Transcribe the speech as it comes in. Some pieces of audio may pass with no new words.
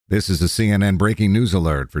This is a CNN breaking news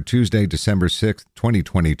alert for Tuesday, December 6,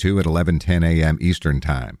 2022 at 11:10 a.m. Eastern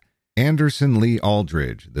Time. Anderson Lee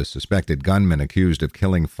Aldridge, the suspected gunman accused of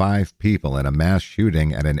killing 5 people in a mass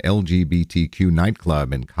shooting at an LGBTQ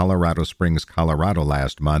nightclub in Colorado Springs, Colorado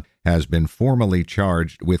last month, has been formally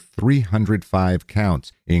charged with 305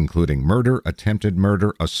 counts, including murder, attempted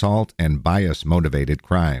murder, assault, and bias-motivated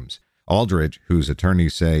crimes. Aldridge, whose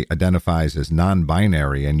attorneys say identifies as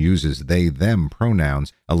non-binary and uses they-them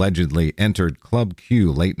pronouns, allegedly entered Club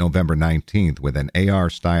Q late November 19th with an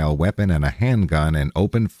AR-style weapon and a handgun and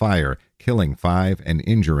opened fire, killing 5 and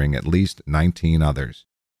injuring at least 19 others.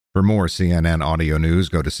 For more CNN audio news,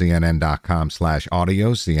 go to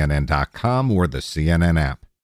cnn.com/audio, cnn.com, or the CNN app.